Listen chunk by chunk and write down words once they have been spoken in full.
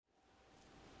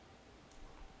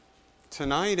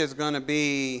Tonight is going to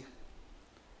be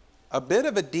a bit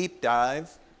of a deep dive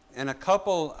in a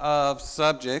couple of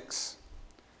subjects.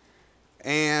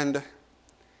 And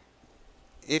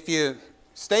if you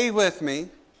stay with me,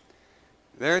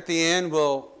 there at the end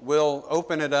we'll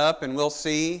open it up and we'll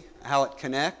see how it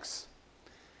connects.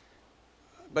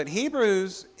 But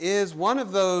Hebrews is one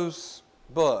of those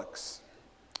books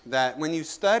that when you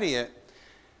study it,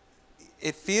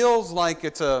 it feels like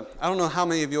it's I don't know how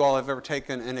many of you all have ever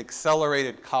taken an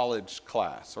accelerated college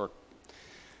class. Or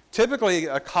typically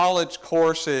a college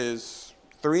course is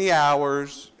 3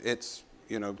 hours. It's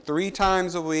 3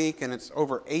 times a week, and it's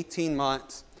over 18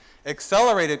 months.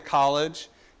 Accelerated college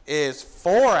is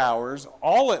 4 hours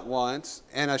all at once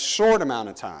in a short amount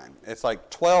of time. It's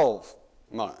like 12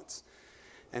 months.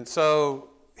 And so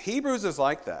Hebrews is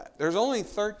like that. There's only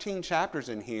 13 chapters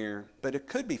in here, but it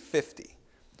could be 50.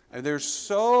 There's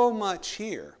so much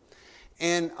here.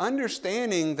 And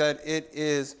understanding that it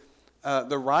is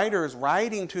the writers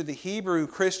writing to the Hebrew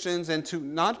Christians, and to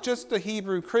not just the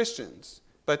Hebrew Christians,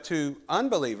 but to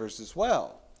unbelievers as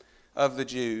well of the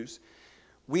Jews,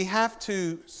 we have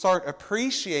to start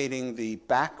appreciating the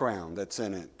background that's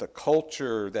in it, the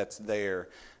culture that's there.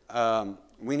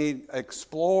 We need to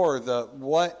explore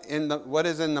what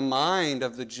is in the mind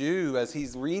of the Jew as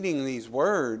he's reading these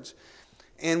words.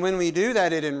 And when we do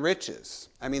that, it enriches.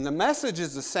 I mean, the message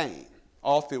is the same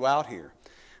all throughout here.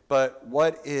 But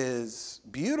what is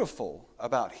beautiful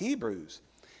about Hebrews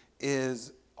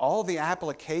is all the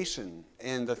application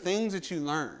and the things that you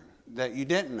learn that you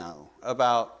didn't know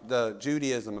about the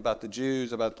Judaism, about the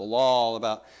Jews, about the law,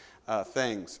 about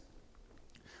things.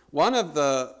 One of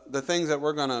the things that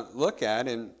we're going to look at,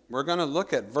 and we're going to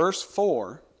look at verse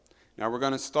 4. Now we're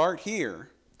going to start here.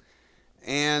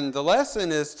 And the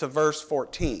lesson is to verse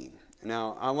 14.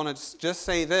 Now, I want to just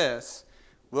say this.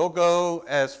 We'll go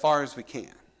as far as we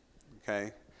can.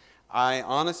 Okay? I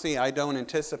don't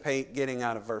anticipate getting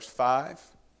out of verse 5.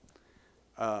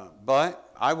 But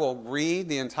I will read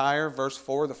the entire verse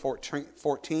 4, the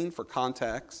 14 for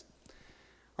context.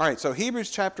 All right, so Hebrews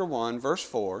chapter 1, verse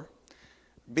 4.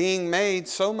 Being made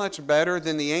so much better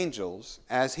than the angels,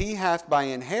 as he hath by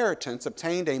inheritance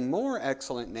obtained a more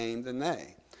excellent name than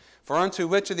they. For unto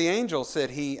which of the angels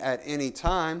said he at any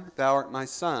time, Thou art my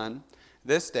son,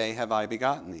 this day have I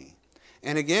begotten thee.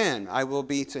 And again, I will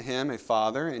be to him a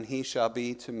father, and he shall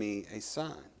be to me a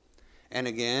son. And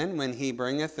again, when he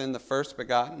bringeth in the first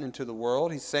begotten into the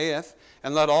world, he saith,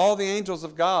 And let all the angels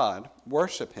of God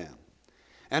worship him.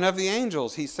 And of the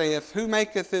angels he saith, Who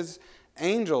maketh his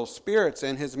angels spirits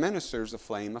and his ministers a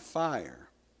flame of fire?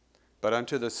 But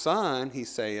unto the Son he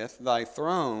saith, Thy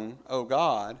throne, O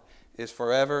God, is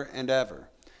forever and ever.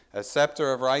 A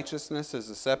scepter of righteousness is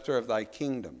the scepter of thy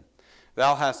kingdom.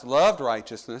 Thou hast loved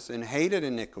righteousness and hated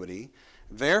iniquity.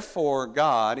 Therefore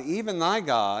God, even thy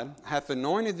God, hath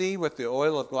anointed thee with the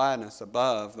oil of gladness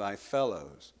above thy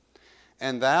fellows.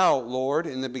 And thou, Lord,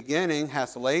 in the beginning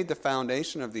hast laid the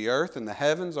foundation of the earth, and the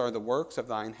heavens are the works of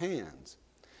thine hands.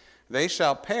 They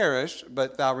shall perish,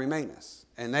 but thou remainest,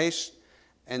 and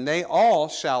they all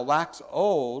shall wax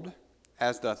old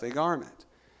as doth a garment.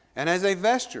 And as a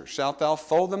vesture shalt thou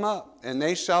fold them up, and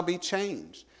they shall be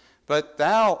changed. But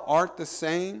thou art the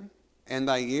same, and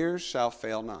thy years shall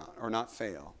fail not, or not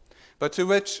fail. But to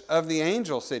which of the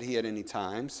angels said he at any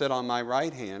time, Sit on my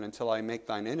right hand until I make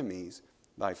thine enemies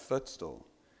thy footstool?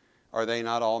 Are they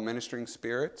not all ministering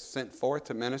spirits sent forth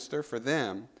to minister for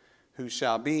them who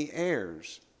shall be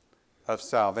heirs of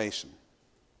salvation?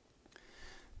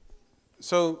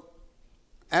 So,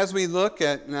 as we look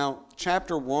at now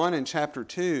chapter 1 and chapter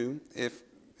 2, if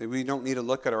we don't need to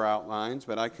look at our outlines,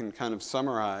 but I can kind of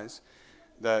summarize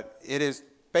that it is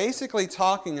basically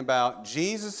talking about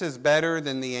Jesus is better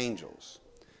than the angels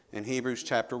in Hebrews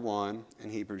chapter 1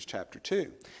 and Hebrews chapter 2.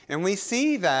 And we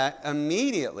see that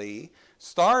immediately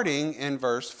starting in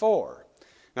verse 4.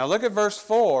 Now look at verse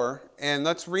 4 and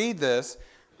let's read this.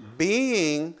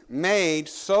 Being made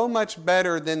so much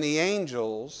better than the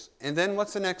angels, and then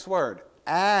what's the next word?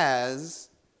 As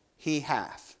he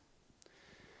hath.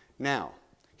 Now,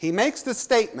 he makes the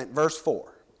statement, verse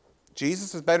 4.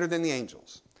 Jesus is better than the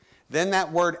angels. Then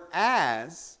that word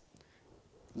as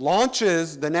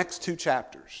launches the next 2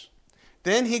 chapters.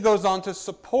 Then he goes on to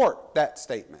support that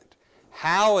statement.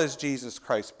 How is Jesus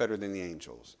Christ better than the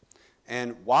angels?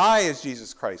 And why is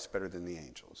Jesus Christ better than the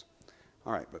angels?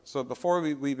 All right, so before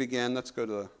we begin, let's go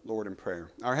to the Lord in prayer.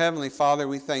 Our Heavenly Father,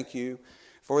 we thank you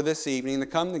for this evening to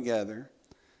come together,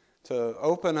 to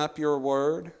open up your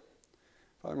word,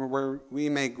 Father, where we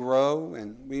may grow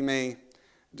and we may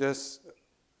just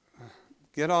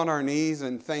get on our knees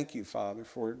and thank you, Father,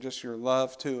 for just your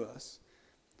love to us.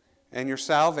 and your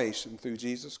salvation through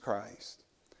Jesus Christ.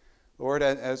 Lord,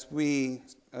 as we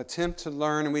attempt to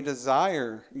learn and we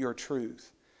desire your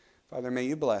truth, Father, may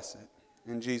you bless it.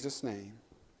 In Jesus' name,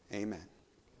 amen.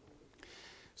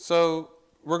 So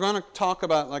we're going to talk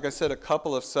about, like I said, a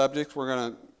couple of subjects. We're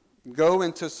going to go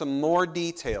into some more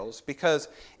details because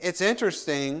it's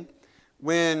interesting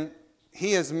when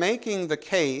he is making the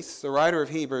case, the writer of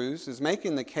Hebrews is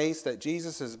making the case that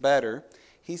Jesus is better.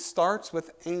 He starts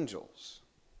with angels.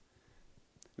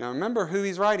 Now remember who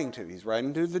he's writing to. He's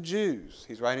writing to the Jews.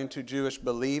 He's writing to Jewish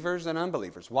believers and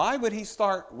unbelievers. Why would he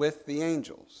start with the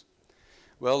angels?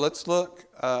 Well, let's look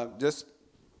just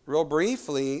real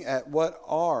briefly at what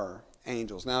are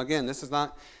angels. Now again,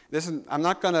 I'm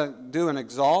not going to do an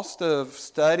exhaustive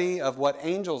study of what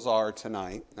angels are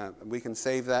tonight. We can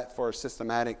save that for a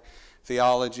systematic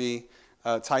theology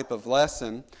type of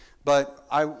lesson. But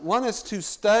I want us to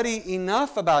study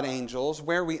enough about angels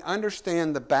where we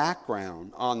understand the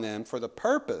background on them for the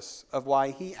purpose of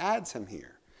why he adds him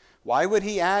here. Why would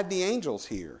he add the angels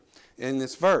here in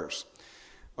this verse?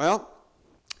 Well,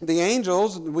 the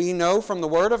angels we know from the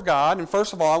Word of God, and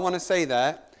first of all, I want to say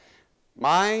that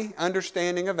my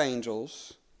understanding of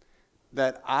angels,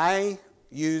 that I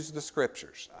use the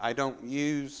Scriptures. I don't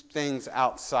use things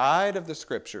outside of the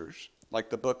Scriptures, like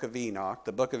the book of Enoch.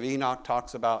 The book of Enoch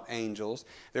talks about angels.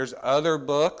 There's other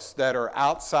books that are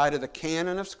outside of the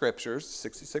canon of Scriptures,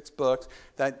 66 books,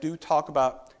 that do talk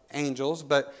about angels.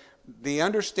 But the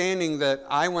understanding that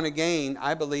I want to gain,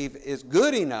 I believe, is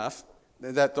good enough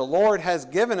that the Lord has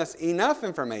given us enough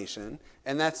information,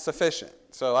 and that's sufficient.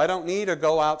 So I don't need to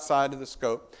go outside of the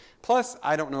scope. Plus,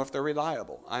 I don't know if they're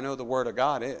reliable. I know the Word of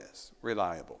God is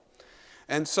reliable.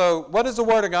 And so, what does the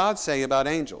Word of God say about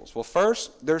angels? Well,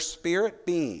 first, they're spirit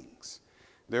beings.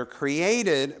 They're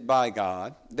created by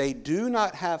God. They do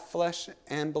not have flesh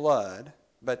and blood,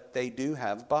 but they do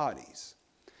have bodies.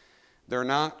 They're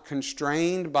not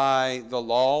constrained by the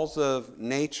laws of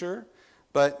nature,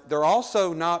 but they're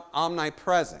also not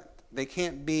omnipresent. They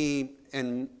can't be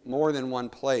in more than one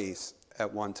place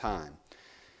at one time.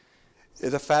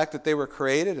 The fact that they were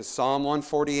created is Psalm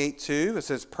 148:2. It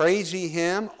says, "Praise ye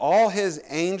him, all his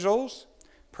angels.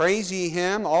 Praise ye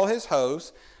him, all his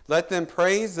hosts. Let them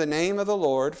praise the name of the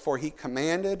Lord, for he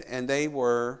commanded, and they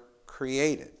were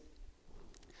created."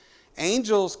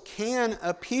 Angels can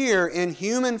appear in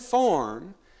human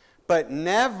form, but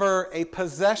never a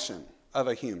possession of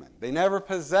a human. They never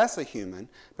possess a human,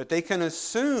 but they can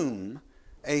assume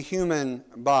a human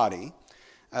body.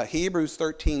 Hebrews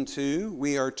 13:2,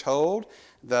 we are told,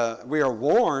 we are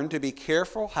warned to be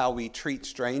careful how we treat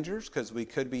strangers because we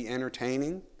could be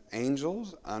entertaining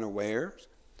angels unawares.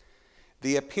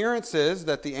 The appearances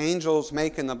that the angels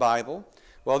make in the Bible,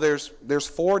 well, there's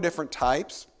 4 different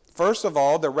types. First of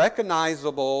all, the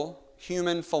recognizable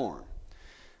human form.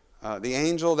 The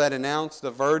angel that announced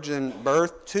the virgin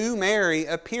birth to Mary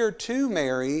appeared to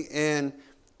Mary in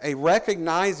a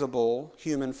recognizable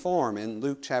human form in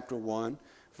Luke chapter 1,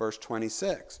 verse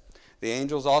 26. The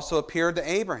angels also appeared to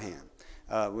Abraham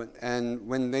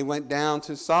when they went down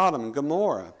to Sodom and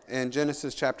Gomorrah in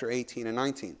Genesis chapter 18 and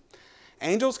 19.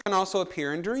 Angels can also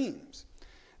appear in dreams.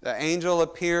 The angel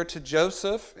appeared to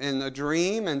Joseph in a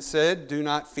dream and said, "Do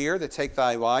not fear to take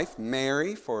thy wife,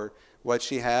 Mary, for what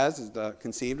she has is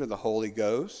conceived of the Holy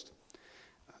Ghost."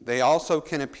 They also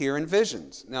can appear in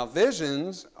visions. Now,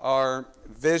 visions are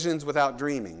visions without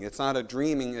dreaming. It's not a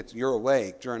dreaming, it's you're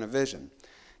awake during a vision.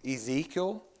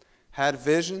 Ezekiel had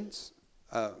visions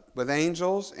with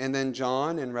angels, and then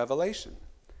John in Revelation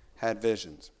had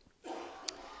visions.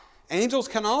 Angels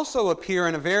can also appear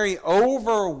in a very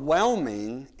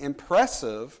overwhelming,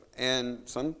 impressive, and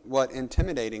somewhat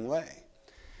intimidating way.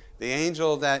 The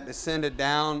angel that descended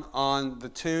down on the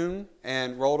tomb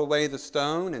and rolled away the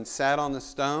stone and sat on the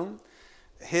stone,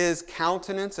 his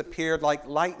countenance appeared like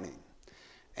lightning.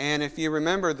 And if you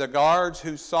remember, the guards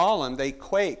who saw him, they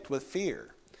quaked with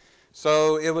fear.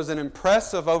 So it was an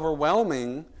impressive,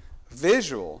 overwhelming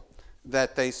visual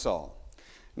that they saw.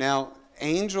 Now,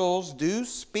 angels do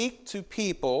speak to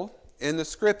people in the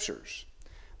Scriptures.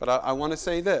 But I want to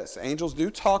say this. Angels do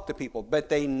talk to people, but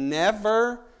they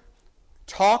never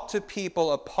talk to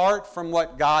people apart from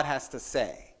what God has to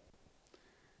say.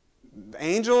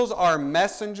 Angels are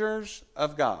messengers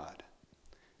of God.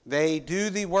 They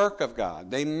do the work of God.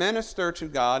 They minister to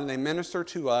God and they minister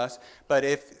to us. But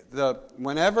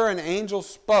whenever an angel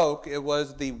spoke, it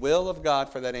was the will of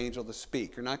God for that angel to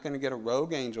speak. You're not going to get a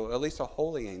rogue angel, at least a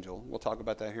holy angel. We'll talk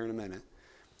about that here in a minute.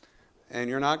 And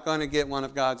you're not going to get one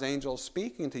of God's angels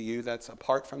speaking to you that's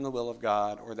apart from the will of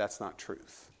God or that's not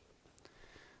truth.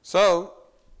 So,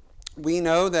 we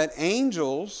know that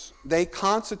angels, they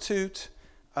constitute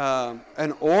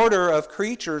an order of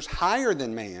creatures higher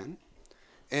than man.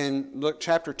 In look,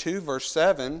 chapter 2, verse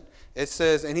 7, it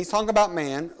says, and he's talking about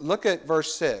man. Look at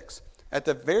verse 6. At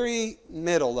the very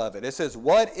middle of it, it says,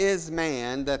 what is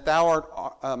man that thou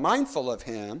art mindful of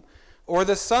him, or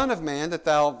the son of man that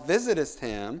thou visitest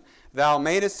him? Thou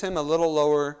madest him a little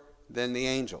lower than the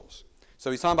angels. So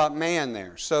he's talking about man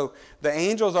there. So the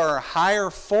angels are a higher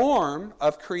form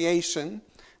of creation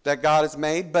that God has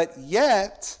made, but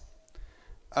yet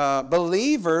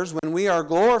believers, when we are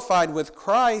glorified with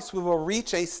Christ, we will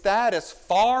reach a status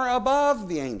far above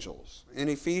the angels. In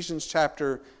Ephesians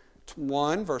chapter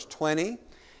 1, verse 20.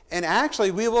 And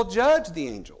actually, we will judge the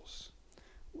angels.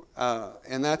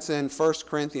 And that's in 1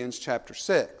 Corinthians chapter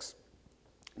 6.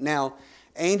 Now,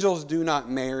 angels do not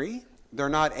marry. They're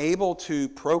not able to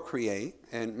procreate.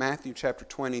 In Matthew chapter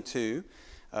 22,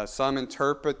 some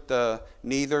interpret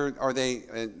neither are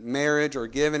they marriage or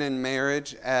given in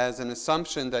marriage as an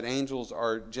assumption that angels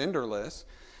are genderless.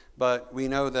 But we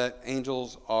know that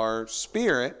angels are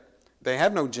spirit. They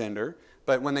have no gender.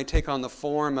 But when they take on the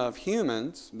form of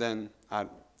humans, then I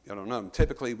don't know.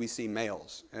 Typically, we see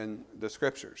males in the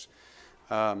scriptures.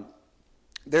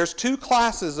 There's two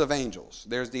classes of angels.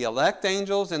 There's the elect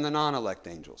angels and the non-elect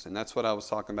angels. And that's what I was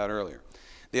talking about earlier.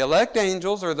 The elect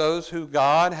angels are those who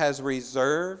God has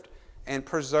reserved and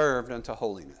preserved unto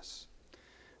holiness.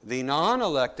 The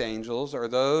non-elect angels are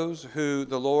those who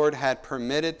the Lord had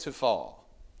permitted to fall.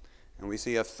 And we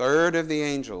see a third of the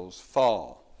angels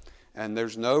fall. And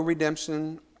there's no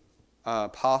redemption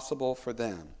possible for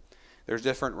them. There's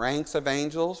different ranks of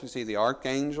angels. We see the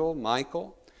archangel,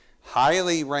 Michael,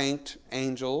 highly ranked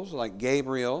angels like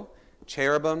Gabriel,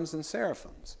 cherubims, and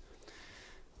seraphims.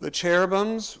 The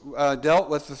cherubims dealt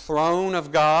with the throne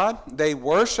of God. They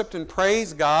worshiped and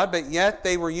praised God, but yet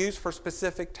they were used for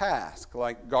specific tasks,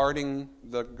 like guarding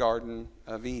the Garden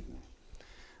of Eden.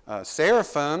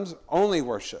 Seraphims only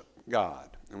worship God.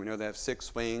 And we know they have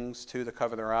 6 wings, 2 that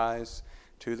cover their eyes,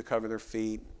 2 that cover their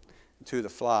feet, and 2 that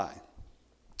fly.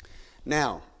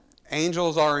 Now,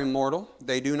 angels are immortal.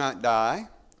 They do not die.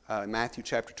 Matthew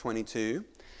chapter 22.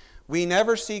 We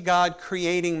never see God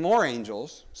creating more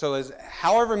angels. So as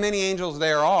however many angels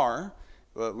there are,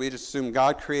 we just assume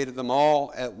God created them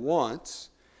all at once.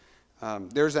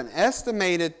 There's an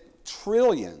estimated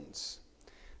trillions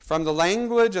from the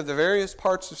language of the various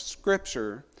parts of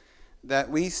Scripture that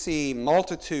we see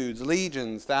multitudes,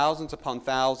 legions, thousands upon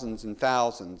thousands and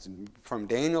thousands, from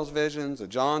Daniel's visions to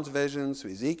John's visions to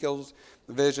Ezekiel's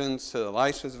visions to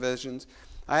Elisha's visions.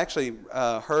 I actually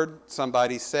heard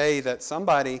somebody say that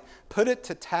somebody put it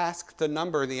to task to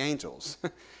number the angels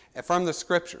from the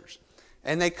Scriptures.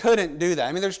 And they couldn't do that.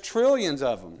 I mean, there's trillions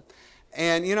of them.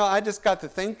 And, I just got to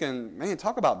thinking, man,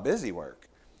 talk about busy work.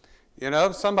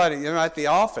 Somebody, at the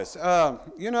office,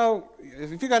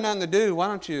 if you got nothing to do, why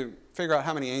don't you figure out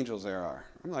how many angels there are?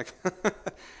 I'm like,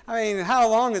 how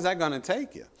long is that going to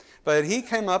take you? But he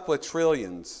came up with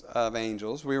trillions of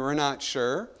angels. We were not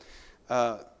sure.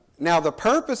 Now, the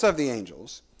purpose of the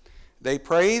angels, they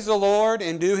praise the Lord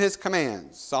and do His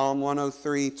commands. Psalm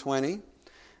 103:20.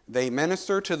 They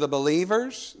minister to the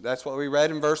believers. That's what we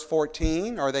read in verse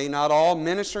 14. Are they not all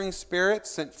ministering spirits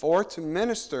sent forth to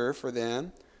minister for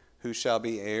them who shall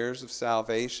be heirs of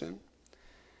salvation?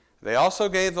 They also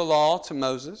gave the law to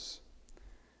Moses,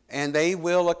 and they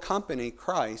will accompany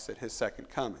Christ at His second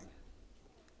coming.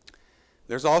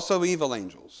 There's also evil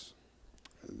angels.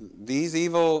 These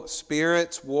evil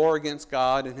spirits war against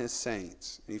God and His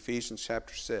saints. Ephesians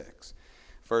chapter 6.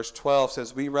 Verse 12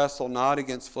 says, we wrestle not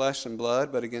against flesh and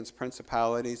blood, but against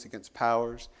principalities, against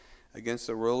powers, against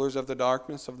the rulers of the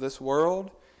darkness of this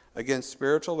world, against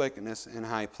spiritual wickedness in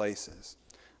high places.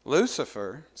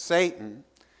 Lucifer, Satan,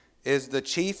 is the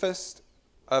chiefest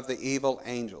of the evil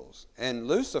angels. And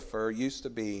Lucifer used to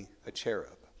be a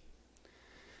cherub.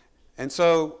 And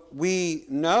so we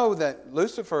know that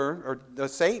Lucifer, or the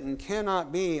Satan,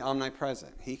 cannot be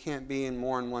omnipresent. He can't be in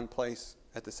more than one place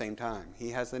at the same time. He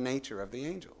has the nature of the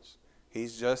angels. He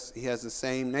has the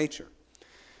same nature.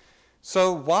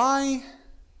 So why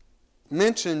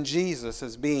mention Jesus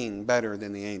as being better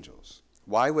than the angels?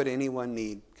 Why would anyone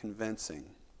need convincing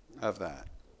of that?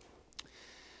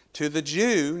 To the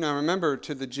Jew, now remember,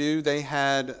 to the Jew they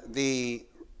had the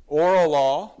oral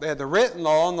law. They had the written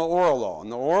law and the oral law.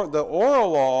 And the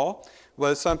oral law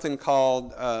was something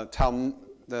called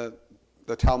the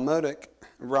Talmudic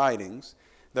writings,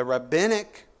 the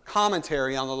rabbinic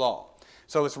commentary on the law.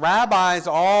 So it's rabbis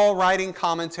all writing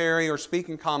commentary or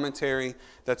speaking commentary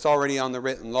that's already on the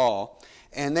written law.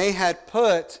 And they had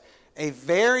put a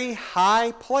very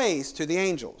high place to the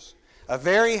angels. a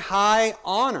very high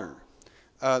honor.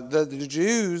 The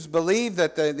Jews believed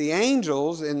that the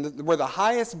angels were the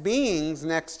highest beings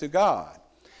next to God.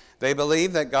 They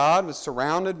believed that God was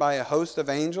surrounded by a host of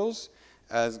angels,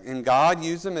 and God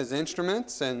used them as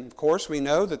instruments. And of course, we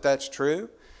know that that's true,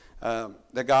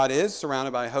 that God is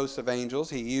surrounded by a host of angels.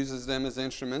 He uses them as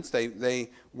instruments. They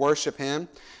worship Him.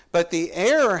 But the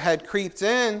error had creeped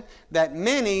in that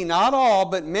many, not all,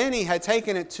 but many had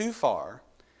taken it too far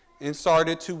and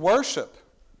started to worship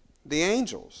the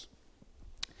angels.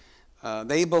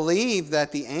 They believed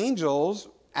that the angels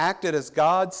acted as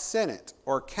God's senate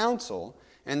or council,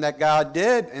 and that God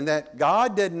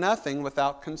did nothing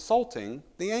without consulting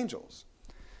the angels.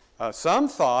 Some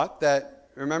thought that,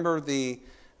 remember the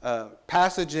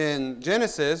passage in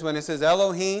Genesis when it says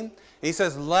Elohim, He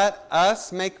says, "Let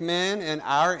us make man in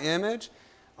our image."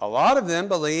 A lot of them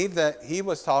believe that He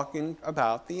was talking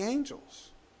about the angels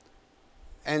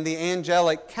and the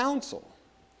angelic council.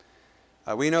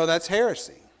 We know that's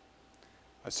heresy.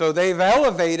 So they've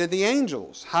elevated the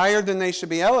angels higher than they should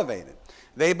be elevated.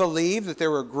 They believe that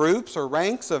there were groups or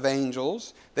ranks of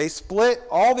angels. They split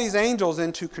all these angels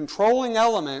into controlling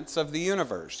elements of the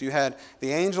universe. You had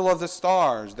the angel of the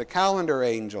stars, the calendar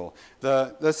angel,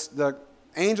 the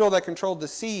angel that controlled the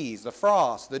seas, the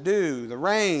frost, the dew, the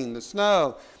rain, the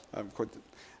snow.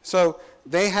 So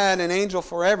they had an angel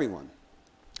for everyone.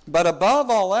 But above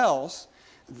all else,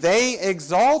 they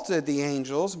exalted the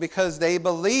angels because they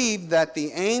believed that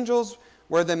the angels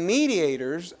were the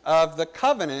mediators of the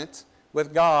covenant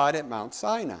with God at Mount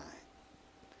Sinai.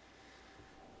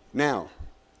 Now,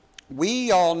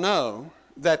 we all know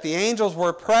that the angels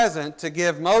were present to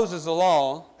give Moses the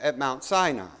law at Mount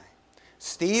Sinai.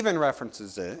 Stephen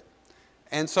references it,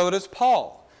 and so does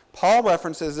Paul. Paul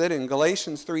references it in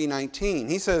Galatians 3:19.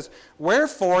 He says,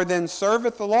 "Wherefore then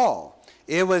serveth the law?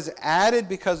 It was added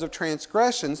because of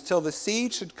transgressions till the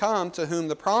seed should come to whom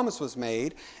the promise was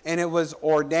made, and it was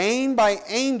ordained by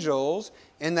angels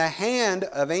in the hand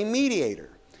of a mediator."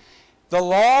 The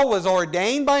law was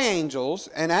ordained by angels,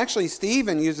 and actually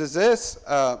Stephen uses this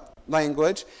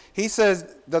language. He says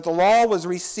that the law was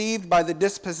received by the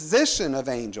disposition of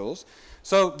angels.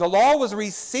 So the law was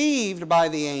received by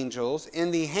the angels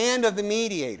in the hand of the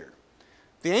mediator.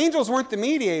 The angels weren't the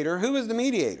mediator. Who was the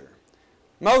mediator?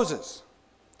 Moses.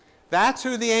 That's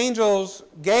who the angels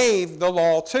gave the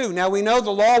law to. Now we know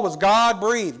the law was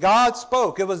God-breathed. God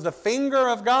spoke. It was the finger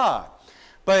of God.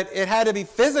 But it had to be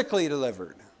physically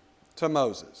delivered to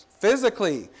Moses.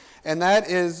 Physically. And that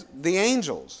is the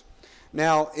angels.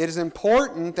 Now it is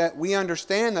important that we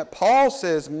understand that Paul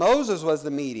says Moses was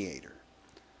the mediator.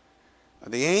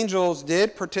 The angels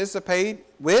did participate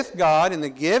with God in the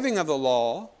giving of the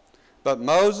law, but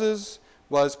Moses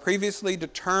was previously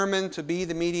determined to be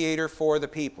the mediator for the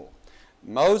people.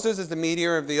 Moses is the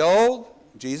mediator of the old,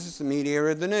 Jesus is the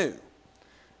mediator of the new,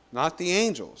 not the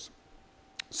angels.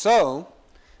 So,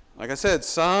 like I said,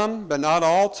 some, but not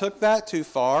all, took that too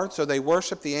far, so they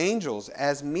worshiped the angels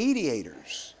as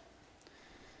mediators.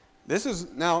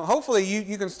 Now, hopefully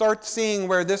you can start seeing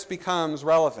where this becomes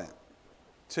relevant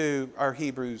to our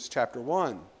Hebrews chapter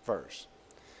 1 verse.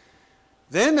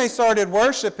 Then they started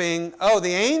worshiping,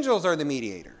 the angels are the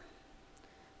mediator.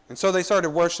 And so they started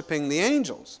worshiping the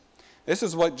angels. This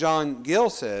is what John Gill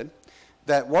said,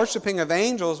 that worshiping of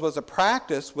angels was a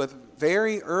practice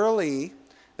very early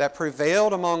that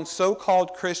prevailed among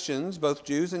so-called Christians, both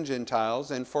Jews and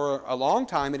Gentiles, and for a long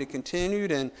time it had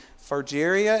continued in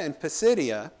Phrygia and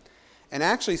Pisidia. And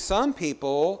actually some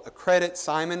people credit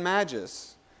Simon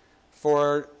Magus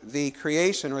for the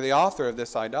creation or the author of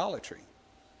this idolatry.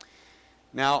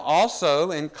 Now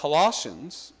also in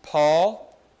Colossians,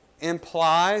 Paul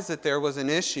implies that there was an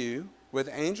issue with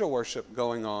angel worship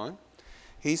going on.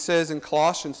 He says in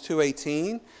Colossians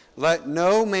 2:18, "Let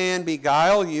no man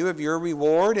beguile you of your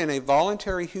reward in a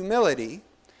voluntary humility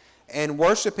and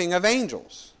worshiping of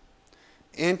angels,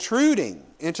 intruding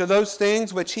into those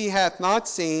things which he hath not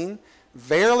seen,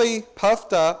 verily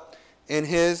puffed up in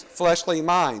his fleshly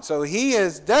mind." So he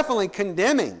is definitely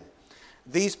condemning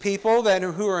these people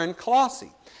who are in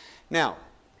Colossae. Now,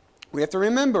 we have to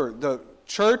remember the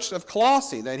church of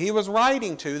Colossae that he was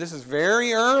writing to. This is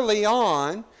very early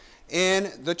on in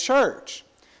the church.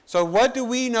 So what do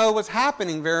we know was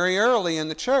happening very early in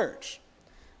the church?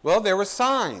 Well, there were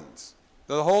signs.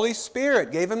 The Holy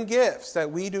Spirit gave them gifts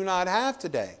that we do not have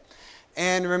today.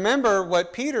 And remember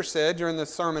what Peter said during the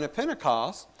Sermon of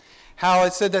Pentecost, how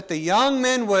it said that the young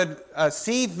men would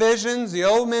see visions, the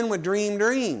old men would dream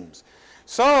dreams.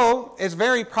 So it's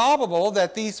very probable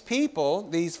that these people,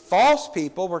 these false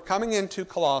people, were coming into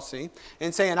Colossae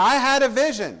and saying, "I had a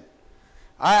vision.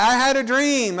 I had a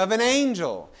dream of an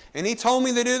angel. and he told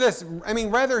me to do this. I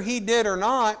mean, whether he did or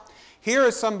not, here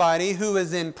is somebody who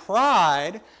is in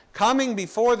pride coming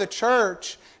before the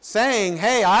church saying,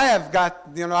 hey, I have got,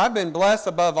 I've been blessed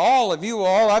above all of you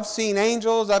all. I've seen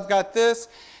angels. I've got this.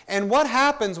 And what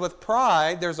happens with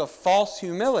pride? There's a false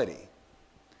humility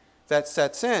that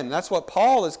sets in. That's what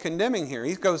Paul is condemning here.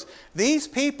 He goes, these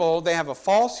people, they have a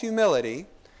false humility,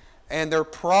 and they're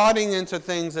prodding into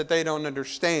things that they don't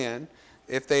understand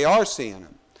if they are seeing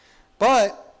them.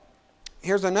 But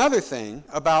here's another thing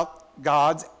about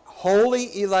God's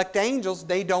holy elect angels.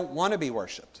 They don't want to be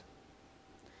worshipped.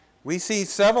 We see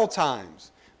several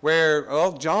times where,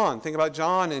 John, think about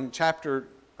John in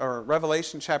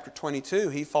Revelation chapter 22.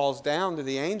 He falls down to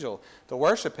the angel to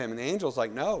worship him, and the angel's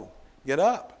like, no, get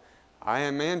up. I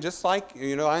am man just like,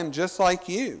 I am just like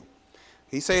you.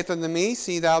 He saith unto me,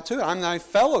 see thou too, I'm thy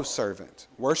fellow servant.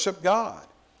 Worship God.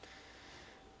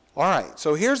 All right,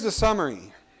 so here's the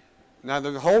summary. Now,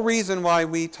 the whole reason why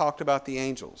we talked about the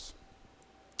angels.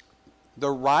 The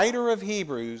writer of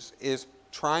Hebrews is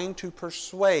trying to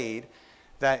persuade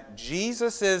that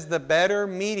Jesus is the better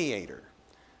mediator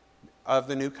of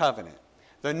the new covenant.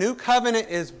 The new covenant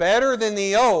is better than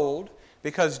the old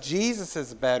because Jesus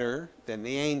is better than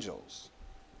the angels.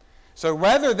 So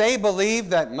whether they believe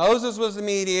that Moses was the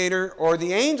mediator or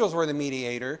the angels were the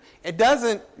mediator, it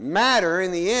doesn't matter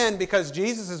in the end because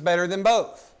Jesus is better than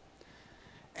both.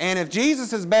 And if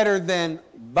Jesus is better than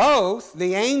both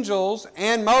the angels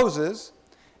and Moses,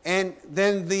 and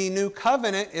then the new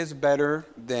covenant is better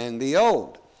than the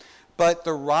old. But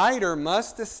the writer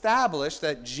must establish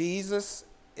that Jesus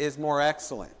is more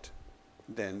excellent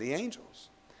than the angels.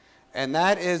 And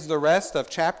that is the rest of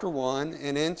chapter 1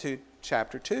 and into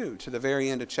chapter 2, to the very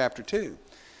end of chapter 2.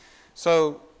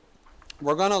 So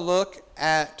we're going to look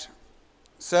at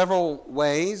several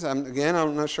ways. I'm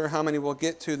not sure how many we'll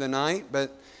get to tonight,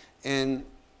 but in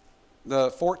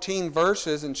the 14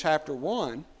 verses in chapter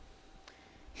 1,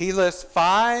 he lists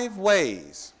 5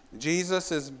 ways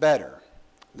Jesus is better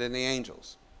than the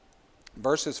angels.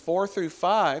 Verses 4 through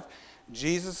 5,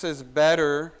 Jesus is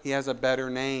better, he has a better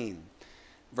name.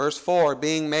 Verse 4,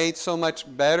 being made so much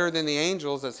better than the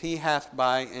angels as he hath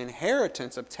by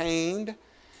inheritance obtained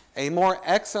a more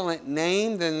excellent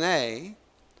name than they.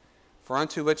 For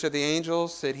unto which of the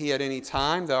angels said he at any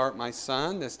time, thou art my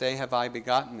son, this day have I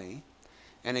begotten thee.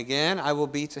 And again, I will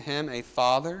be to him a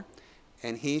father,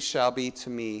 and he shall be to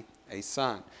me a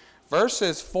son.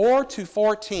 Verses 4 to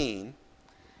 14,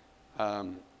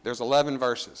 there's 11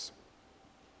 verses.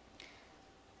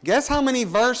 Guess how many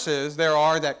verses there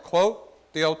are that quote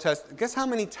the Old Testament? Guess how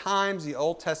many times the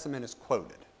Old Testament is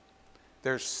quoted?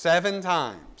 There's 7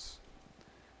 times.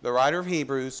 The writer of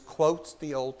Hebrews quotes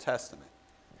the Old Testament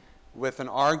with an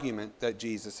argument that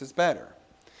Jesus is better.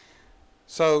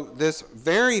 So this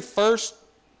very first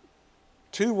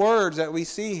 2 words that we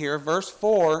see here, verse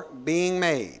 4, being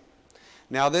made.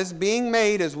 Now this being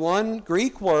made is one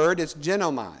Greek word, it's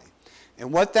genomai.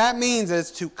 And what that means is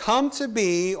to come to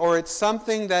be, or it's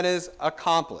something that is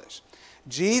accomplished.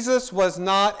 Jesus was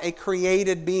not a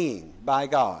created being by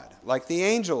God, like the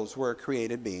angels were a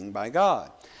created being by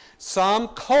God. Some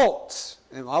cults,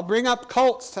 and I'll bring up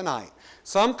cults tonight,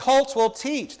 some cults will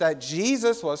teach that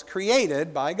Jesus was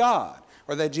created by God,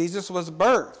 or that Jesus was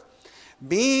birthed.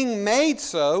 Being made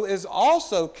so is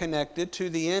also connected to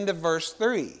the end of verse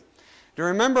 3. Do you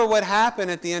remember what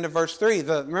happened at the end of verse 3?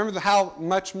 Remember how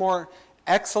much more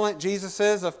excellent Jesus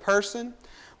is of person?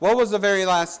 What was the very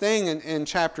last thing in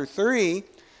chapter 3?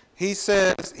 He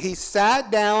says, he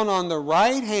sat down on the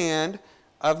right hand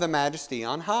of the majesty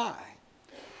on high.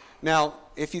 Now,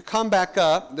 if you come back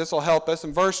up, this will help us.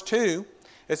 In verse 2,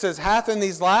 it says, hath in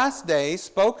these last days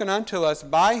spoken unto us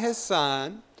by his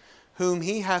Son, whom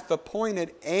he hath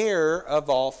appointed heir of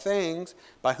all things,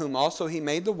 by whom also he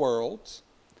made the worlds.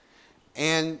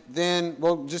 And then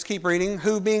we'll just keep reading.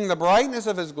 Who being the brightness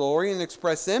of his glory and the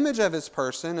express image of his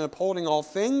person, and upholding all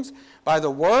things by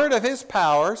the word of his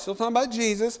power, still talking about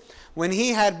Jesus, when he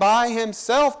had by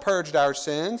himself purged our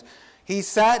sins, he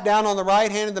sat down on the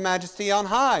right hand of the majesty on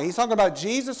high. He's talking about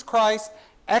Jesus Christ's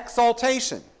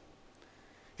exaltation.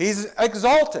 He's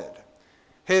exalted.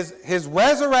 His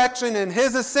resurrection and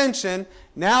his ascension,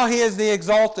 now he is the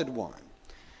exalted one.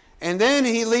 And then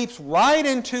he leaps right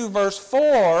into verse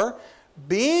 4,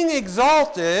 being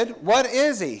exalted, what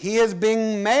is he? He is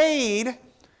being made,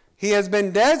 he has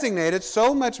been designated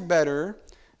so much better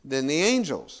than the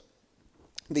angels.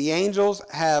 The angels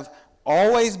have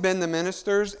always been the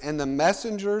ministers and the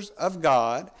messengers of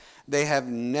God. They have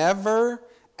never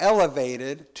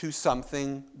elevated to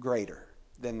something greater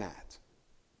than that.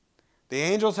 The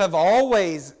angels have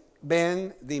always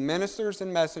been the ministers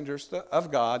and messengers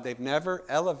of God. They've never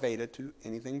elevated to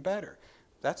anything better.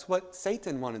 That's what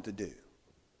Satan wanted to do.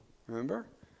 Remember?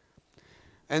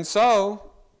 And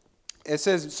so, it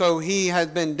says, so he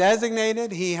had been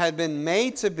designated, he had been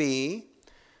made to be,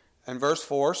 in verse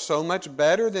 4, so much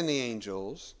better than the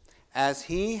angels, as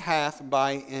he hath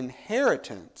by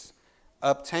inheritance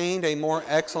obtained a more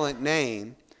excellent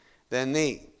name than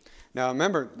thee. Now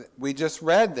remember, we just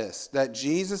read this, that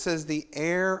Jesus is the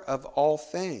heir of all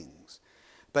things.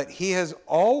 But he has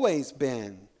always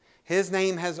been, his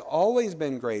name has always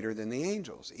been greater than the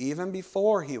angels, even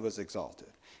before he was exalted.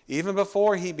 Even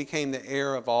before he became the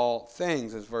heir of all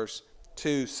things, as verse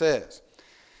 2 says.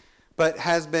 But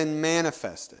has been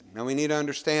manifested. Now we need to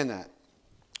understand that.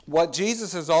 What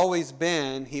Jesus has always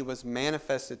been, he was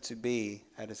manifested to be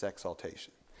at his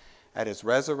exaltation. At his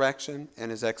resurrection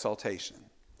and his exaltation.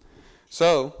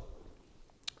 So,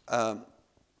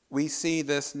 we see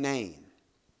this name.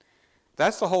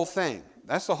 That's the whole thing.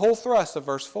 That's the whole thrust of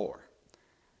verse 4.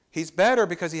 He's better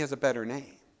because he has a better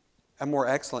name. A more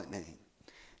excellent name.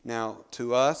 Now,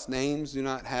 to us, names do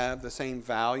not have the same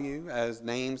value as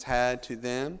names had to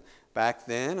them back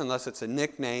then, unless it's a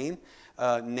nickname.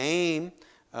 Name,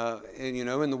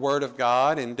 in the Word of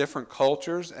God, in different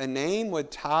cultures, a name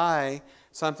would tie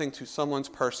something to someone's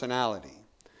personality,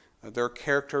 their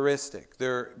characteristic,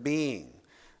 their being,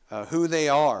 who they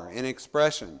are in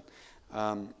expression.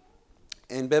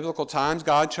 In biblical times,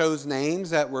 God chose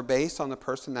names that were based on the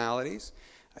personalities.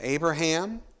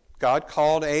 Abraham, God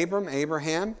called Abram,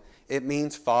 Abraham. It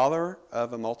means father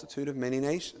of a multitude of many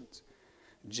nations.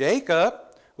 Jacob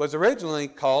was originally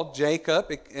called Jacob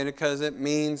because it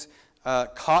means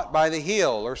caught by the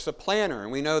heel or supplanter.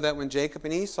 And we know that when Jacob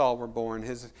and Esau were born,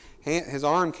 his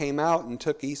arm came out and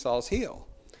took Esau's heel.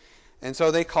 And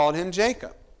so they called him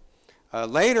Jacob.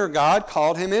 Later, God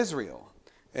called him Israel.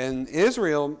 And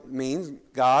Israel means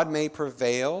God may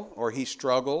prevail, or he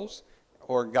struggles,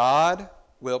 or God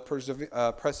will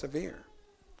persevere.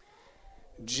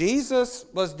 Jesus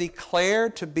was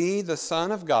declared to be the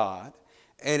Son of God,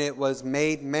 and it was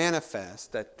made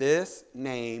manifest that this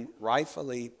name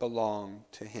rightfully belonged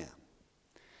to him.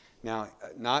 Now,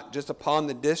 not just upon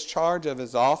the discharge of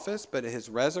his office, but his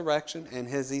resurrection and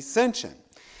his ascension.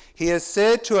 He is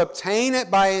said to obtain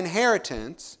it by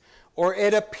inheritance, or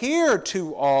it appeared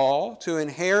to all to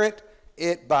inherit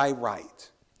it by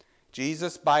right.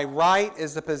 Jesus, by right,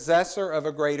 is the possessor of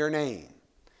a greater name.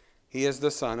 He is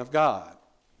the Son of God.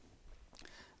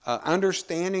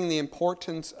 Understanding the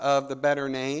importance of the better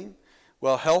name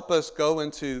will help us go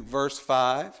into verse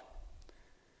 5.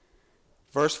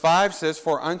 Verse 5 says,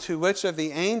 "For unto which of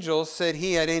the angels said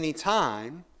he at any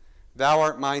time, Thou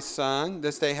art my son,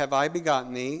 this day have I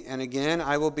begotten thee, and again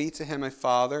I will be to him a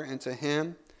father, and to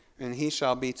him, and he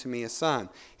shall be to me a son."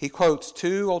 He quotes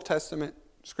two Old Testament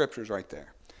scriptures right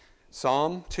there.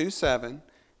 Psalm 2:7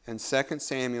 and 2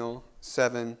 Samuel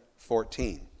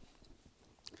 7:14.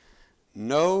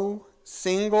 No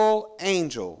single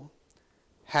angel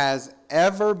has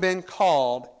ever been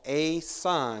called a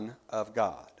son of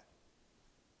God.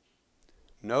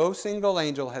 No single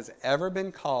angel has ever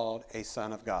been called a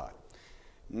son of God.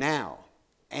 Now,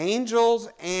 angels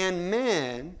and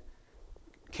men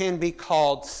can be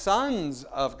called sons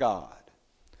of God.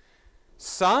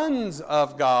 Sons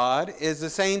of God is the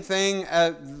same thing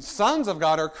as sons of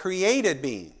God are created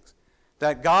beings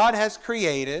that God has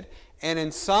created, and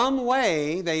in some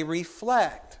way they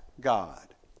reflect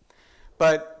God.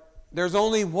 But there's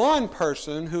only one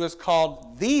person who is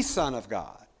called the Son of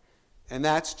God, and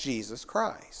that's Jesus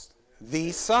Christ,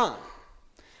 the Son.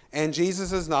 And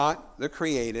Jesus is not the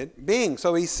created being.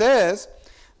 So he says,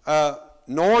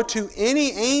 nor to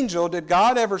any angel did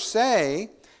God ever say,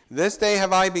 "This day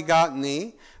have I begotten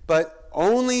thee," but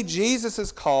only Jesus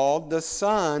is called the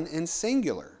Son in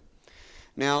singular.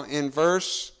 Now in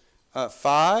verse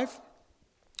 5,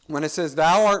 when it says,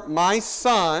 "Thou art my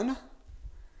son,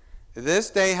 this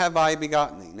day have I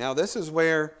begotten thee." Now this is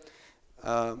where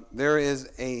there is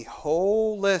a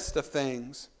whole list of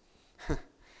things.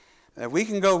 We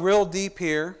can go real deep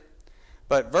here,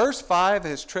 but verse 5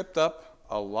 has tripped up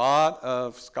a lot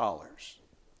of scholars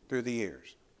through the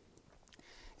years.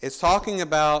 It's talking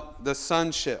about the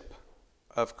sonship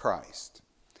of Christ.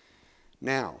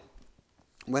 Now,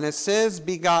 when it says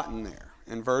begotten there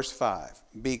in verse 5,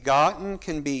 begotten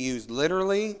can be used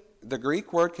literally. The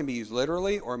Greek word can be used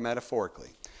literally or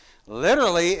metaphorically.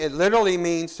 Literally, it literally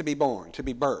means to be born, to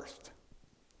be birthed.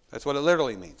 That's what it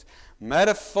literally means.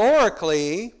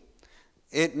 Metaphorically,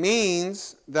 it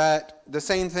means that the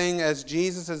same thing as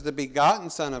Jesus is the begotten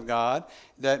Son of God,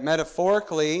 that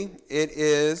metaphorically it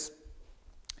is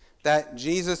that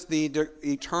Jesus, the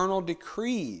eternal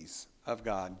decrees of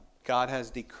God, God has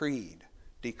decreed,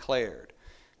 declared.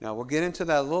 Now, we'll get into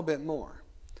that a little bit more.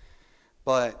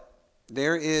 But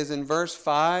there is in verse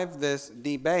 5 this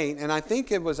debate, and I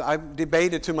think I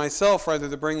debated to myself whether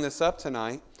to bring this up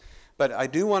tonight, but I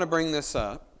do want to bring this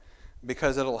up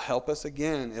because it'll help us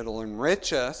again. It'll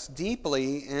enrich us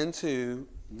deeply into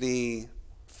the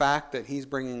fact that he's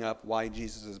bringing up why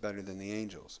Jesus is better than the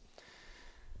angels.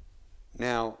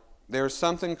 Now, there's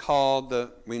something called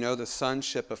the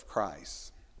sonship of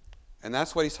Christ. And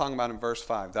that's what he's talking about in verse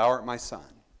 5. Thou art my son.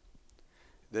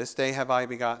 This day have I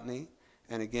begotten thee,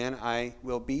 and again I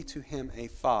will be to him a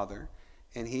father,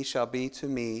 and he shall be to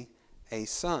me a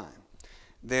son.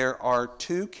 There are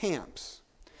two camps.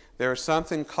 There's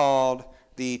something called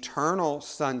the eternal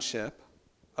sonship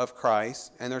of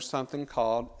Christ, and there's something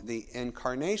called the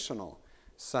incarnational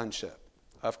sonship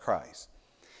of Christ.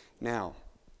 Now,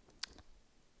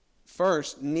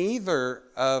 first, neither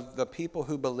of the people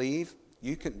who believe,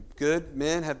 good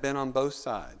men have been on both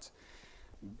sides.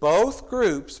 Both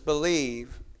groups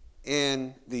believe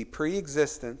in the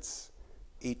pre-existence,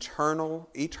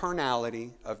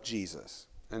 eternality of Jesus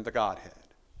and the Godhead.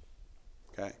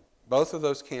 Okay? Both of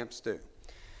those camps do.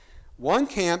 One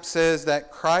camp says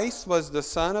that Christ was the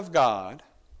Son of God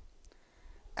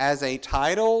as a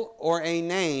title or a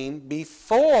name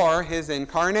before his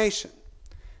incarnation.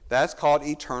 That's called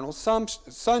eternal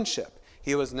sonship.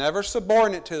 He was never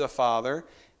subordinate to the Father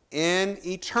in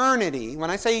eternity.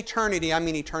 When I say eternity, I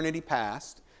mean eternity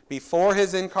past, before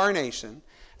his incarnation,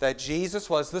 that Jesus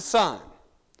was the Son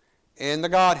in the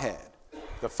Godhead.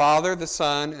 The Father, the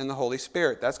Son, and the Holy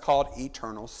Spirit. That's called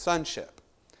eternal sonship.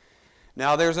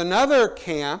 Now there's another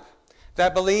camp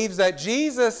that believes that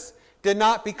Jesus did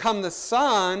not become the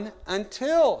Son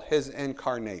until his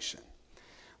incarnation.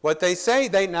 What they say,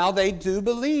 they do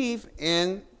believe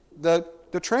in the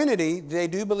Trinity. They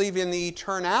do believe in the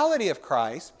eternality of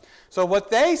Christ. So what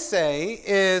they say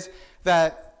is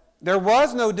that there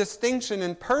was no distinction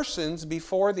in persons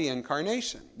before the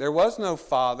incarnation. There was no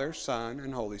Father, Son,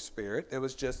 and Holy Spirit. It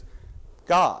was just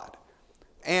God.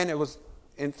 And it was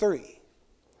in three.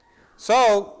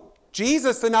 So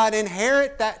Jesus did not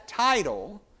inherit that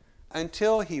title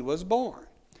until he was born.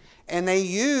 And they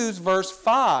use verse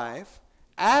 5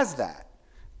 as that.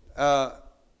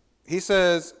 He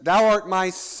says, Thou art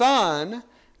my son,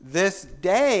 this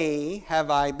day have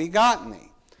I begotten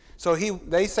thee. So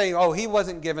they say, he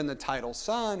wasn't given the title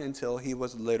son until he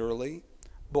was literally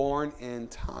born in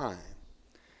time.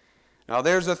 Now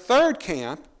there's a third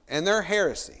camp, and they're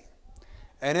heresy.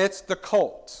 And it's the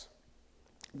cults.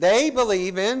 They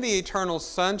believe in the eternal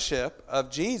sonship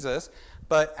of Jesus,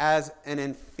 but as an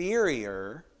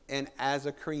inferior and as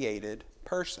a created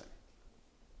person.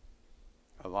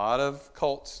 A lot of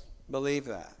cults believe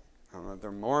that. I don't know if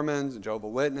they're Mormons,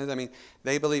 Jehovah's Witnesses.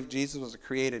 They believe Jesus was a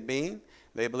created being.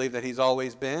 They believe that he's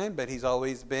always been, but he's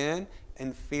always been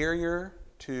inferior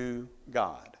to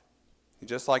God.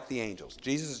 Just like the angels.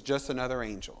 Jesus is just another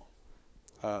angel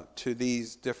to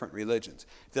these different religions.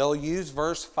 They'll use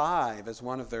verse 5 as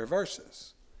one of their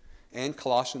verses. And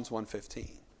Colossians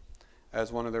 1:15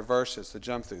 as one of their verses to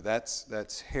jump through.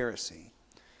 That's heresy.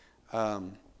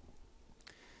 Now,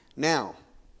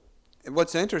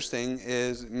 what's interesting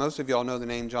is most of y'all know the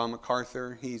name John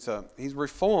MacArthur. He's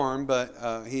Reformed,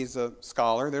 but he's a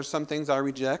scholar. There's some things I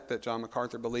reject that John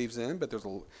MacArthur believes in, but there's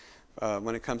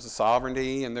when it comes to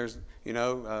sovereignty, and there's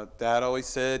Dad always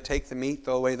said, "Take the meat,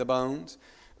 throw away the bones."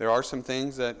 There are some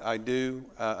things that I do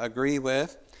agree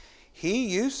with. He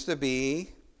used to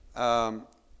be the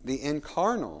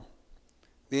incarnational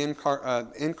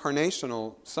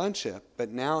sonship,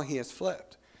 but now he has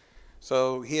flipped.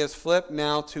 So he has flipped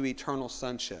now to eternal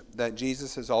sonship, that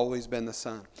Jesus has always been the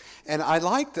Son. And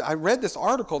I read this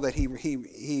article that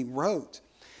he wrote,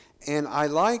 and I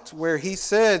liked where he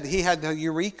said he had the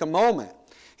eureka moment.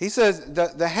 He says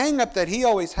the hang-up that he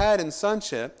always had in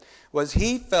sonship was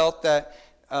he felt that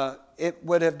it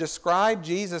would have described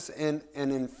Jesus in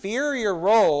an inferior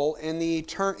role in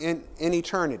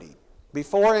eternity.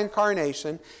 Before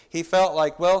incarnation, he felt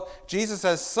like, Jesus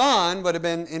as Son would have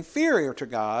been inferior to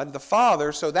God, the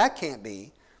Father, so that can't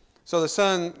be. So the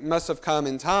Son must have come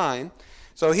in time.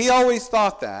 So he always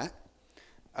thought that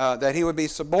he would be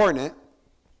subordinate.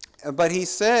 But he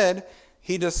said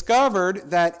he discovered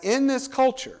that in this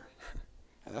culture,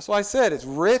 and that's why I said it's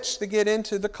rich to get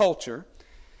into the culture,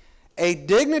 a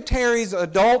dignitary's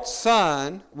adult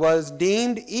son was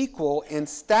deemed equal in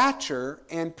stature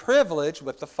and privilege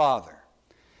with the Father.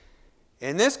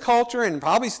 In this culture, and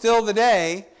probably still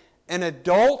today, an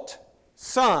adult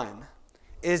son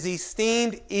is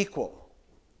esteemed equal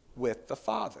with the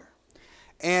Father.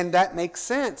 And that makes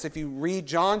sense if you read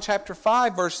John chapter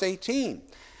 5, verse 18.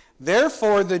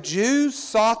 Therefore the Jews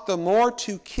sought the more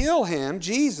to kill him,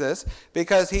 Jesus,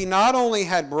 because he not only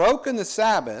had broken the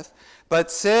Sabbath,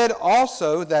 but said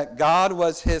also that God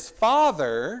was his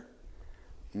Father,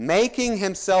 making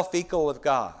himself equal with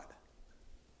God.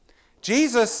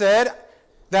 Jesus said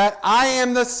that I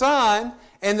am the Son,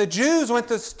 and the Jews went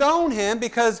to stone him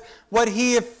because what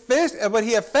he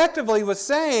effectively was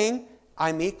saying,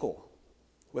 I'm equal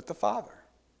with the Father.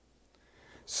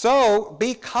 So,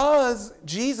 because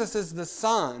Jesus is the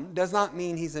Son does not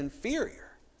mean he's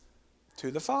inferior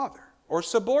to the Father or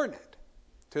subordinate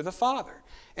to the Father.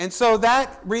 And so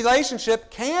that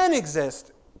relationship can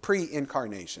exist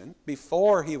pre-incarnation,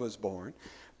 before he was born,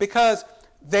 because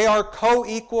they are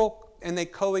co-equal and they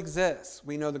coexist.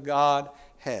 We know the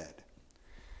Godhead.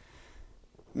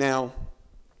 Now,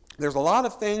 there's a lot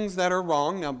of things that are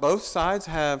wrong. Now, both sides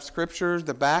have scriptures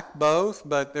to back both,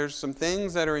 but there's some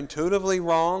things that are intuitively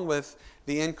wrong with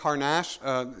the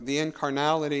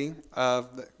incarnality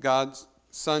of God's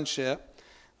sonship,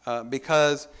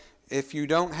 because if you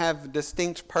don't have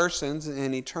distinct persons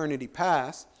in eternity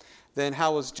past, then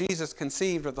how was Jesus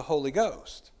conceived of the Holy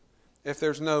Ghost if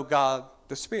there's no God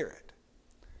the Spirit?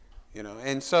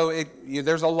 And so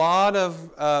there's a lot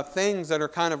of things that are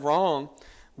kind of wrong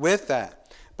with that.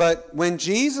 But when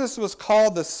Jesus was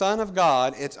called the Son of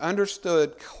God, it's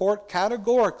understood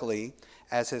categorically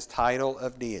as his title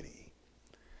of deity.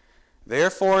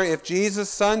 Therefore, if Jesus'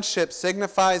 sonship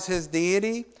signifies his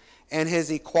deity and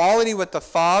his equality with the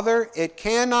Father, it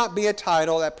cannot be a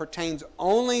title that pertains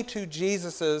only to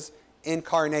Jesus'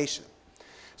 incarnation.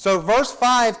 So verse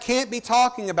 5 can't be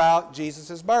talking about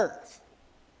Jesus' birth.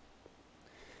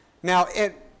 Now,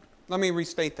 let me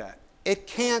restate that. It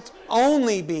can't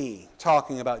only be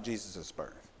talking about Jesus'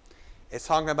 birth. It's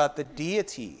talking about the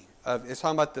deity it's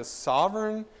talking about the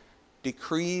sovereign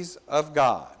decrees of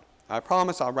God. I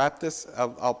promise I'll wrap this,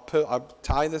 I'll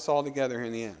tie this all together here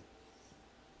in the end.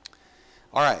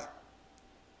 All right.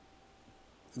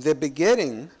 The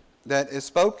beginning that is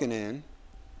spoken in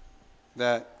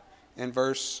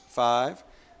verse 5,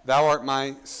 thou art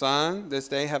my son, this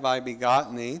day have I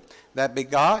begotten thee. That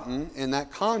begotten, in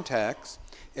that context,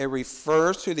 it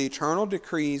refers to the eternal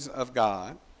decrees of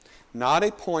God, not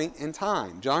a point in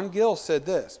time. John Gill said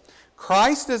this: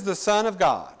 Christ is the Son of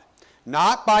God,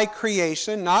 not by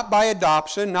creation, not by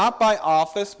adoption, not by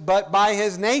office, but by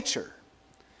his nature.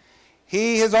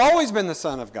 He has always been the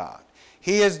Son of God.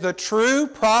 He is the true,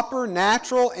 proper,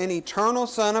 natural, and eternal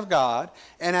Son of God,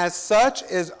 and as such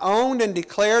is owned and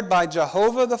declared by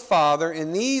Jehovah the Father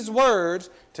in these words,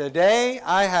 today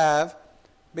I have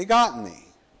begotten thee.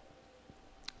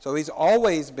 So he's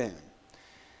always been.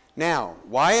 Now,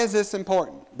 why is this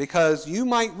important? Because you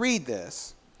might read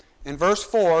this in verse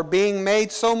 4, being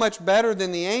made so much better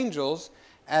than the angels,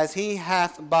 as he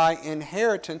hath by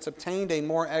inheritance obtained a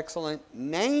more excellent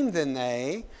name than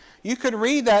they. You could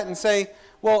read that and say,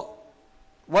 well,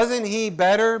 wasn't he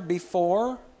better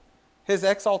before his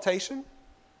exaltation?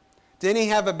 Didn't he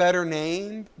have a better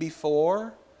name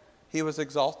before he was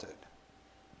exalted?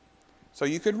 So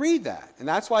you could read that. And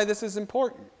that's why this is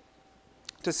important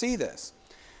to see this.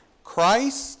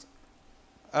 Christ,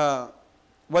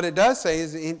 what it does say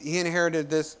is he inherited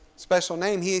this special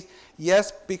name.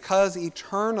 Yes, because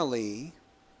eternally,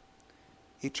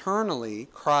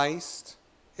 Christ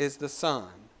is the Son.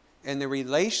 And the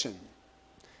relationship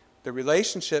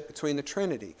between the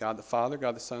Trinity, God the Father,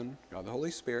 God the Son, God the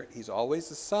Holy Spirit, he's always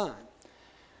the Son.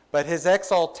 But his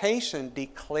exaltation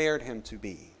declared him to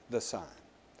be the Son.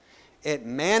 It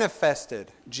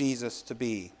manifested Jesus to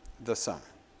be the Son.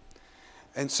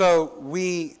 And so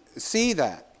we see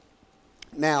that.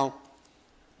 Now,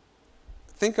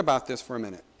 think about this for a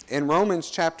minute. In Romans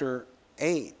chapter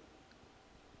 8,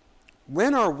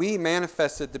 when are we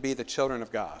manifested to be the children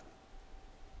of God?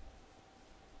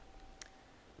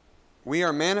 We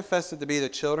are manifested to be the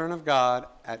children of God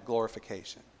at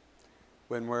glorification.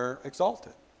 When we're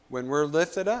exalted, when we're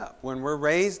lifted up, when we're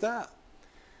raised up.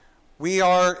 We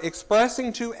are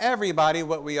expressing to everybody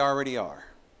what we already are.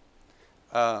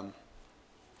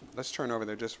 Let's turn over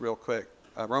there just real quick.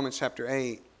 Romans chapter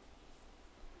 8.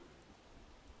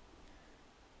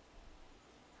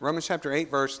 Romans chapter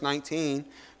 8, verse 19.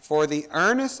 For the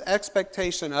earnest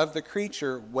expectation of the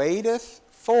creature waiteth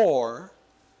for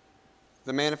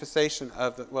the manifestation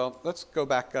of the... Well, let's go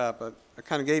back up. I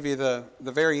kind of gave you the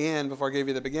very end before I gave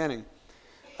you the beginning.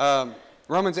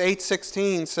 Romans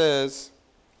 8:16 says,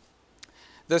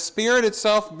 the Spirit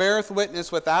itself beareth witness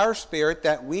with our spirit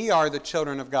that we are the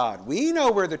children of God. We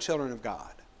know we're the children of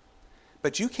God.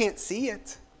 But you can't see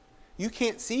it. You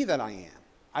can't see that I am.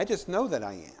 I just know that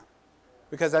I am,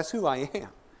 because that's who I am.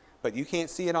 But you can't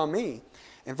see it on me.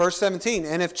 In verse 17,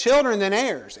 and if children, then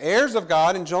heirs, heirs of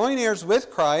God, and joint heirs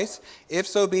with Christ, if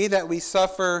so be that we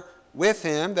suffer with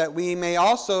him, that we may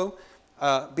also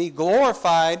be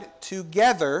glorified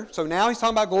together. So now he's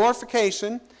talking about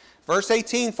glorification. Verse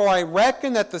 18, for I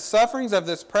reckon that the sufferings of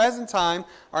this present time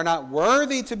are not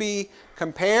worthy to be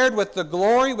compared with the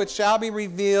glory which shall be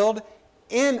revealed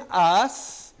in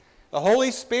us. The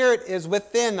Holy Spirit is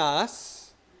within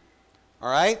us. All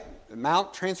right? The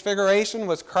Mount Transfiguration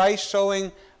was Christ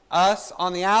showing us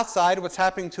on the outside what's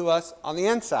happening to us on the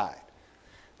inside.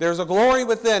 There's a glory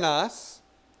within us,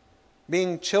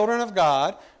 being children of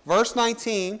God. Verse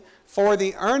 19, for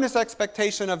the earnest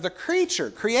expectation of the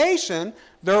creation,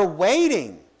 they're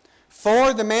waiting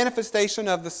for the manifestation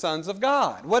of the sons of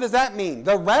God. What does that mean?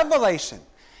 The revelation.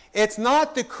 It's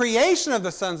not the creation of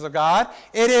the sons of God.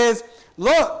 It is,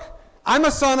 look, I'm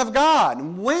a son of God.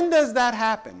 When does that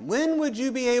happen? When would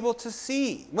you be able to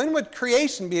see? When would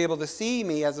creation be able to see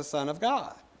me as a son of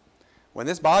God? When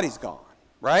this body's gone,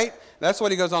 right? That's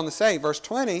what he goes on to say. Verse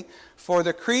 20, for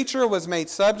the creature was made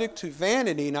subject to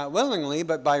vanity, not willingly,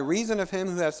 but by reason of him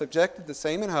who hath subjected the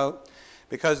same in hope,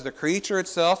 because the creature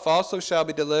itself also shall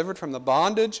be delivered from the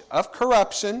bondage of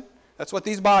corruption, that's what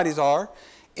these bodies are,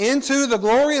 into the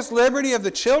glorious liberty of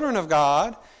the children of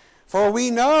God. For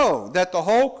we know that the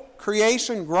whole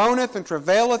creation groaneth and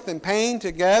travaileth in pain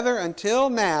together until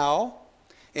now.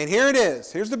 And here it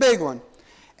is. Here's the big one.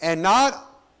 And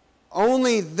not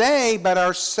only they, but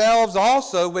ourselves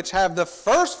also, which have the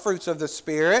first fruits of the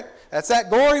Spirit, that's that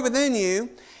glory within you,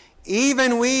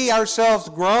 even we ourselves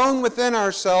groan within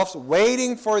ourselves,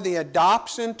 waiting for the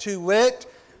adoption, to wit,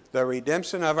 the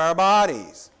redemption of our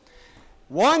bodies.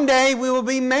 One day we will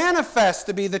be manifest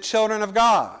to be the children of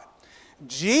God.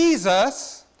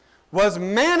 Jesus was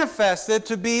manifested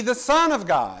to be the Son of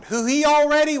God, who he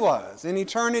already was in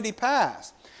eternity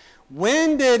past.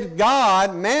 When did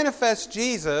God manifest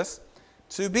Jesus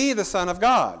to be the Son of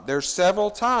God? There's several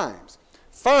times.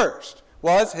 First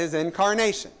was his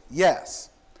incarnation. Yes.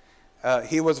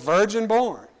 He was virgin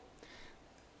born.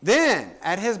 Then,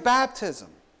 at his baptism,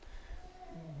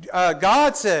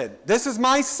 God said, this is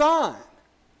my Son,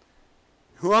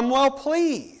 who I'm well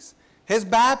pleased. His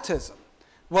baptism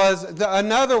was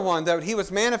another one that he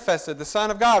was manifested, the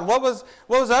Son of God. What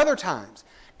was other times?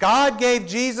 God gave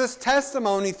Jesus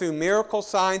testimony through miracles,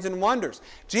 signs, and wonders.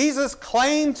 Jesus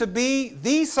claimed to be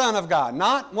the Son of God,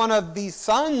 not one of the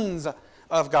sons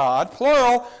of God,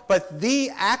 plural, but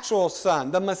the actual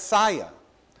Son, the Messiah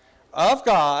of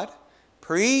God,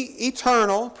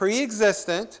 pre-eternal,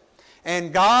 pre-existent,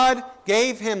 and God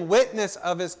gave him witness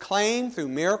of his claim through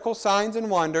miracles, signs, and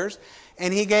wonders.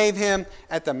 And he gave him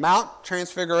at the Mount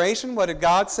Transfiguration, what did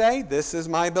God say? This is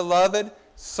my beloved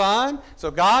Son. So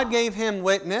God gave him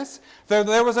witness.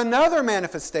 There was another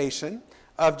manifestation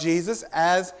of Jesus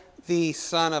as the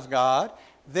Son of God.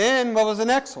 Then what was the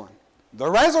next one?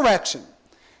 The resurrection.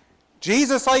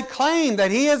 Jesus laid claim that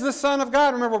he is the Son of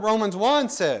God. Remember what Romans 1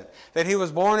 said, that he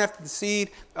was born after the seed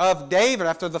of David,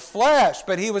 after the flesh,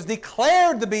 but he was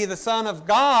declared to be the Son of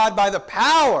God by the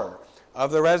power of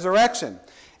the resurrection.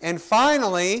 And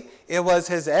finally, it was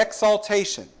his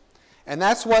exaltation. And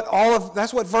that's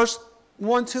what verse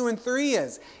 1, 2, and 3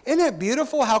 is. Isn't it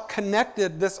beautiful how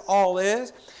connected this all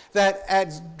is? That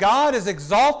as God is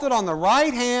exalted on the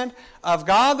right hand of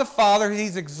God the Father,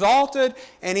 he's exalted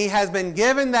and he has been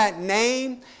given that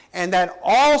name, and that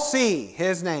all see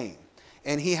his name.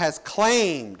 And he has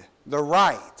claimed the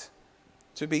right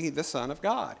to be the Son of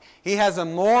God. He has a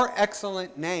more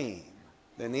excellent name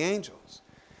than the angels,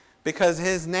 because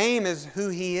his name is who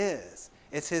he is.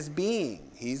 It's his being.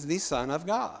 He's the Son of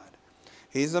God.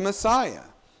 He's the Messiah.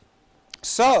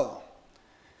 So,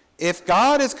 if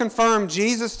God has confirmed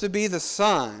Jesus to be the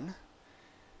Son,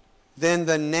 then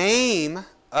the name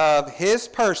of his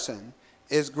person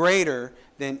is greater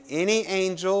than any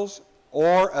angels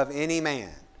or of any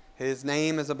man. His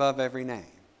name is above every name.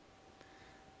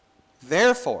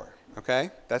 Therefore, okay,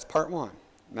 that's part one.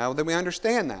 Now that we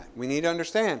understand that, we need to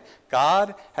understand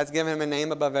God has given him a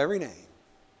name above every name.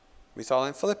 We saw it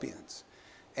in Philippians.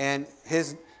 And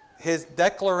his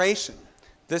declaration,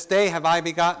 this day have I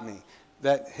begotten thee,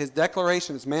 that his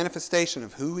declaration is manifestation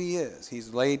of who he is.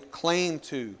 He's laid claim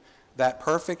to that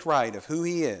perfect right of who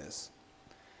he is.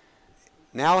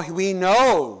 Now we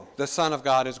know the Son of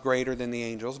God is greater than the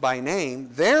angels by name.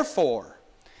 Therefore,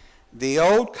 the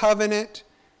old covenant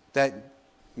that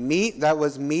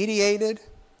was mediated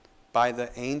by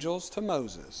the angels to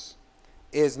Moses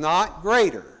is not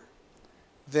greater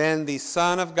than the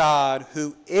Son of God,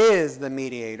 who is the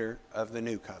mediator of the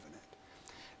new covenant.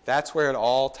 That's where it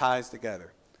all ties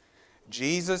together.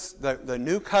 Jesus, the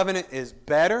new covenant is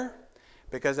better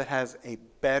because it has a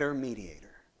better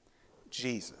mediator,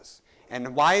 Jesus.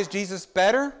 And why is Jesus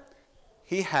better?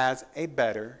 He has a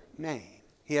better name.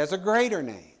 He has a greater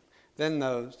name than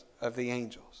those of the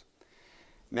angels.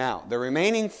 Now, the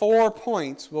remaining 4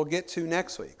 points we'll get to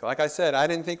next week. Like I said, I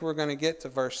didn't think we were going to get to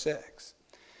verse 6.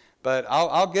 But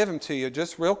I'll give them to you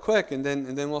just real quick, and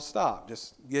then we'll stop.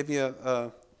 Just give you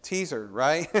a teaser,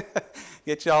 right?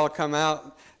 Get y'all to come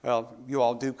out. Well, you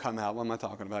all do come out. What am I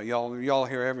talking about? Y'all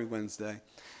here every Wednesday.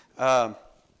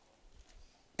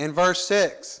 In verse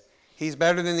 6, he's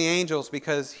better than the angels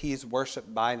because he's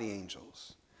worshipped by the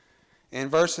angels. In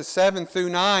verses 7 through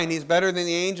 9, he's better than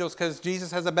the angels because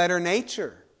Jesus has a better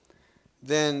nature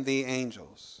than the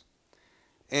angels.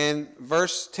 In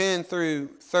verse 10 through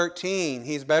 13,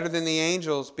 he's better than the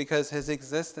angels because his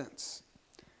existence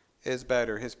is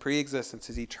better. His pre-existence,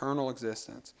 his eternal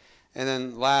existence. And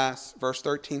then last, verse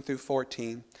 13 through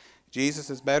 14, Jesus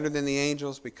is better than the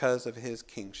angels because of his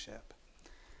kingship.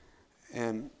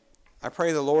 And I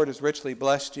pray the Lord has richly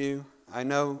blessed you. I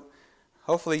know,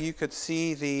 hopefully you could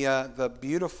see the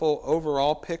beautiful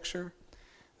overall picture.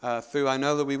 I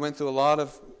know that we went through a lot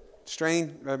of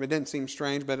strange, it didn't seem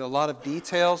strange, but a lot of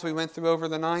details we went through over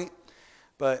the night.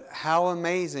 But how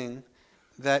amazing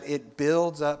that it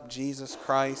builds up Jesus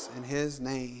Christ and his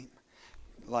name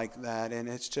like that. And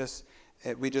it's just,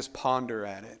 we just ponder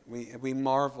at it. We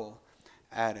marvel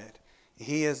at it.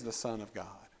 He is the Son of God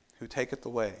who taketh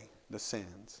away the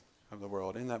sins of the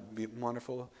world. Isn't that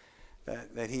wonderful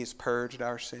that he's purged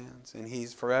our sins, and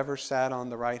he's forever sat on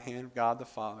the right hand of God the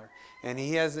Father, and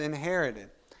he has inherited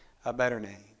a better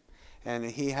name, and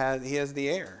he has the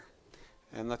heir.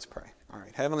 And let's pray. All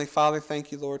right. Heavenly Father,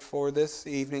 thank you, Lord, for this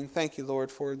evening. Thank you,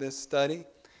 Lord, for this study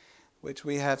which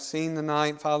we have seen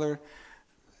tonight. Father,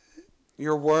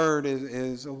 your word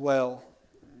is a well,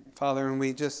 Father, and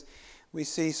we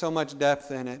see so much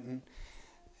depth in it. And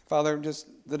Father, just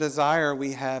the desire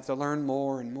we have to learn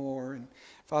more and more. And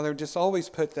Father, just always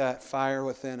put that fire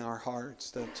within our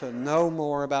hearts to know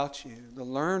more about you, to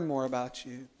learn more about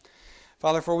you.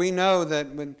 Father, for we know that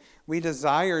when we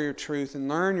desire your truth and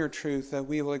learn your truth, that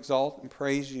we will exalt and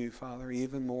praise you, Father,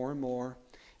 even more and more.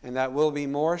 And that we'll be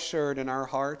more assured in our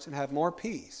hearts and have more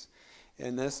peace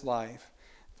in this life.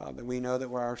 Father, we know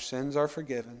that where our sins are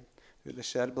forgiven through the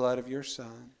shed blood of your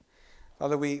Son.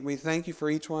 Father, we thank you for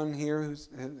each one here who's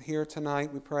here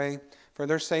tonight. We pray for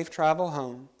their safe travel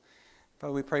home.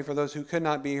 Father, we pray for those who could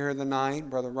not be here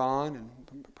tonight, Brother Ron,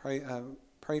 and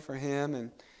pray for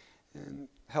him and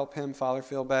help him, Father,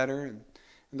 feel better. And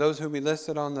those who we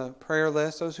listed on the prayer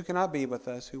list, those who cannot be with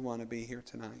us, who want to be here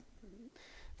tonight.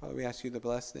 Father, we ask you to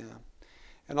bless them.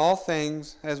 And all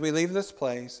things, as we leave this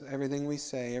place, everything we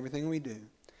say, everything we do,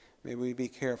 may we be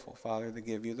careful, Father, to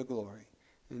give you the glory.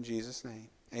 In Jesus' name,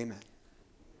 amen.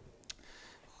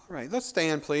 All right, let's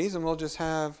stand, please, and we'll just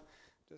have